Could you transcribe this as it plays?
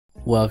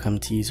Welcome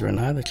to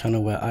UserAndI, the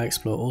channel where I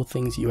explore all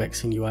things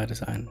UX and UI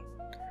design.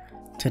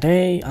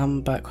 Today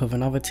I'm back with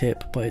another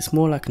tip, but it's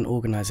more like an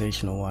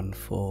organizational one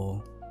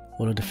for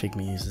all of the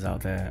Figma users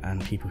out there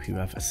and people who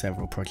have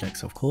several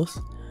projects, of course.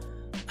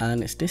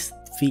 And it's this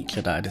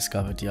feature that I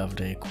discovered the other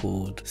day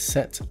called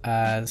Set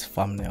as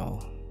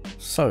Thumbnail.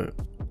 So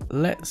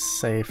let's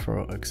say,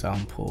 for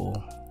example,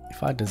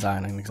 if I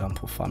design an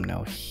example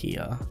thumbnail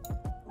here,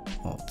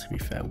 well, to be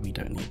fair, we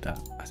don't need that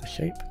as a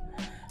shape.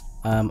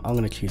 I'm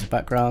going to choose a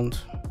background.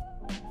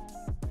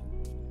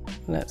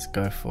 Let's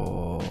go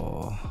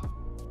for,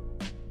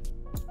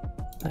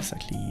 let's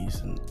actually use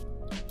an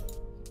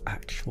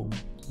actual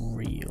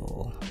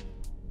reel.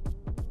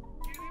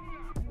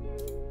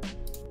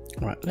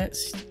 Right,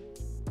 let's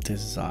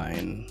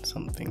design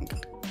something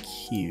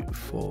cute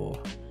for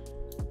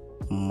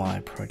my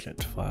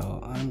project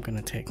file. I'm going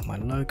to take my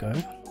logo,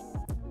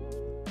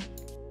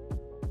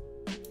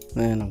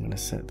 then I'm going to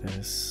set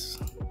this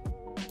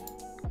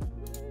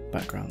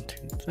background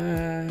to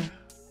there,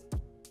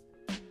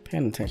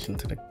 paying attention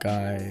to the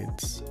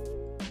guides,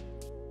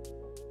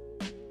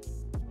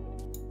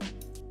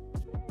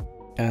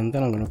 and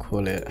then I'm going to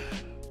call it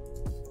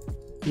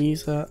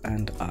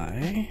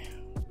UserAndI.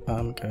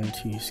 I'm going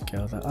to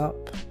scale that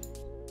up,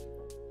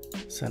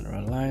 center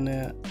align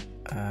it,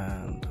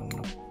 and I'm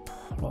going to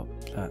plop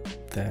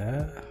that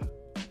there,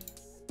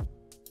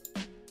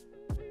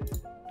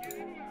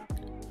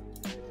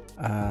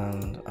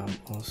 and I'm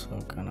also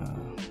gonna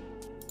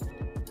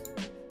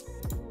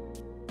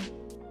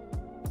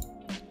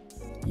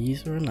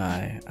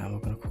UserAndI, and we're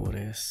going to call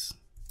this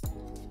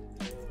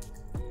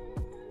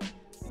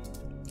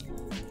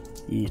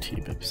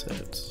YouTube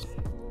episodes.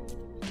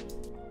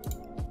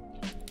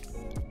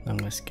 I'm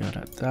going to scale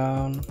that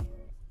down.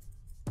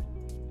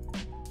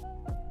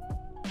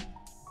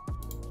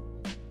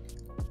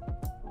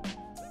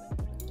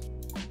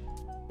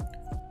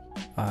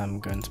 I'm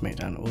going to make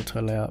that an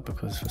auto layout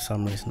because for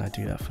some reason I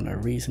do that for no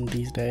reason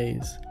these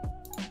days,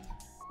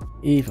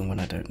 even when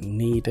I don't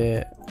need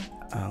it.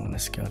 I'm going to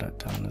scale that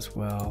down as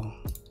well.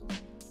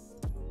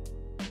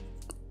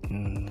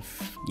 And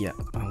yeah,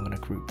 I'm going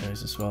to group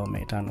those as well,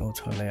 make that an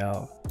auto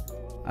layout.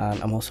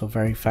 And I'm also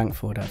very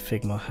thankful that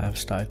Figma have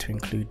started to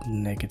include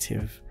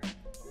negative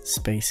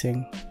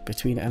spacing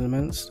between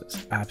elements.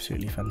 That's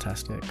absolutely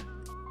fantastic.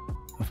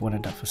 I've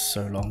wanted that for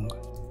so long.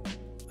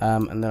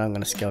 And then I'm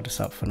going to scale this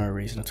up for no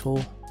reason at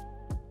all,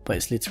 but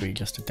it's literally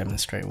just to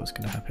demonstrate what's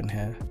going to happen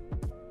here.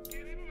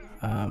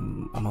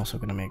 I'm also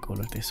going to make all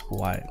of this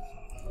white.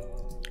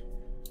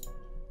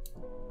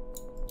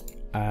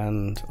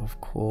 And of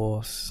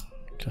course,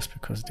 just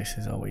because this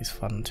is always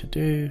fun to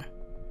do,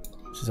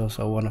 this is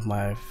also one of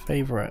my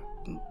favorite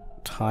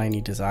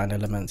tiny design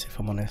elements, if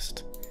I'm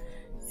honest,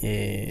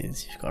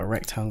 is you've got a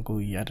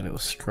rectangle, you add a little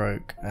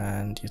stroke,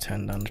 and you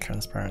turn down the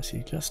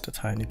transparency just a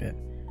tiny bit.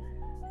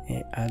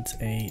 It adds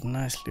a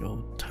nice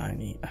little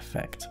tiny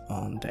effect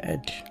on the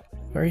edge.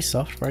 Very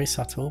soft, very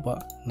subtle,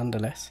 but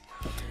nonetheless.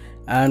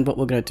 And what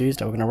we're going to do is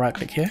that we're going to right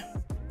click here,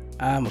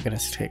 and we're going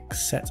to click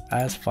Set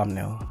as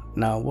Thumbnail.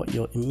 Now what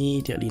you'll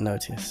immediately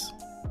notice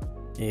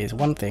is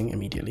one thing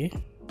immediately,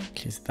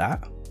 which is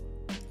that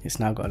it's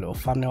now got a little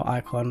thumbnail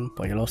icon,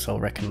 but you'll also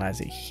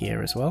recognize it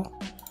here as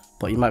well.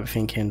 But you might be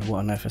thinking, what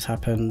on earth has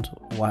happened?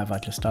 Why have I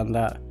just done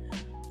that?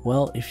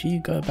 Well, if you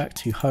go back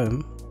to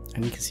home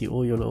and you can see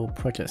all your little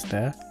projects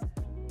there,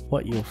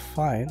 what you'll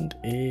find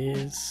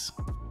is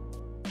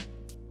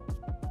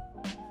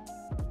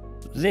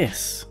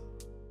this.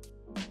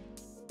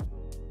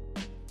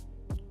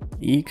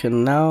 You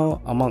can now,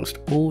 amongst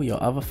all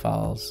your other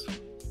files,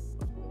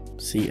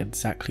 see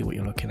exactly what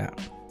you're looking at.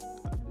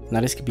 Now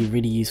this could be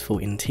really useful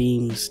in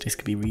teams, this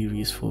could be really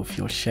useful if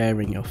you're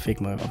sharing your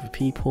Figma with other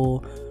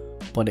people,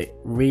 but it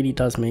really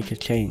does make a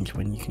change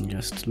when you can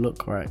just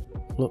look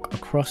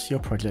across your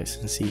projects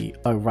and see,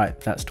 oh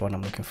right, that's the one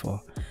I'm looking for.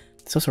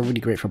 It's also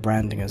really great for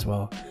branding as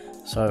well.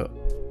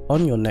 So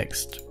on your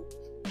next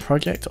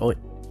project, or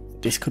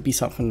this could be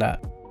something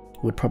that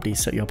would probably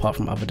set you apart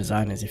from other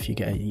designers if you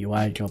get a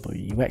UI job or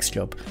a UX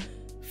job,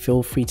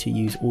 feel free to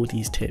use all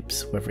these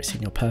tips, whether it's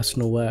in your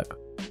personal work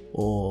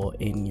or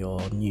in your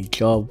new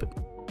job.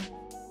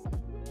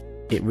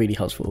 It really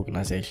helps for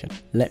organization.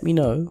 Let me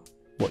know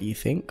what you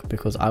think,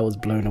 because I was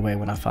blown away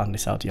when I found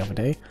this out the other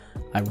day.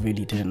 I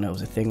really didn't know it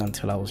was a thing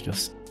until I was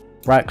just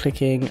right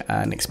clicking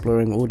and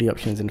exploring all the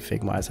options in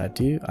Figma as I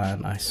do,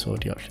 and I saw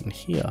the option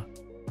here.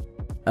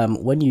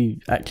 When you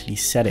actually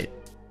set it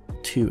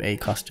to a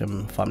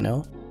custom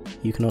thumbnail,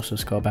 you can also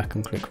scroll back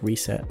and click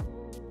reset,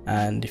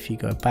 and if you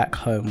go back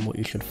home, what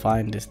you should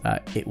find is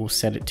that it will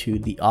set it to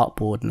the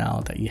artboard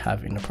now that you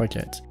have in the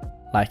project,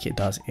 like it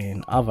does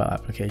in other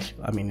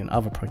in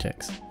other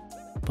projects.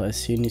 But as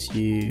soon as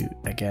you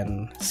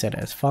again set it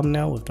as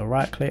thumbnail with the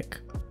right click,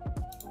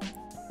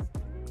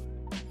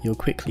 you'll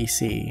quickly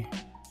see,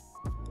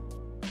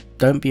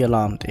 don't be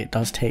alarmed, it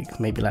does take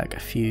maybe like a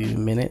few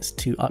minutes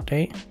to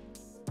update,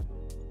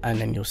 and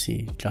then you'll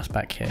see just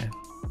back here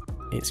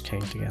it's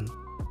changed again.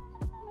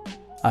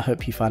 I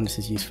hope you find this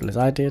as useful as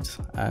I did,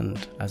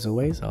 and as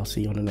always, I'll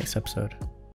see you on the next episode.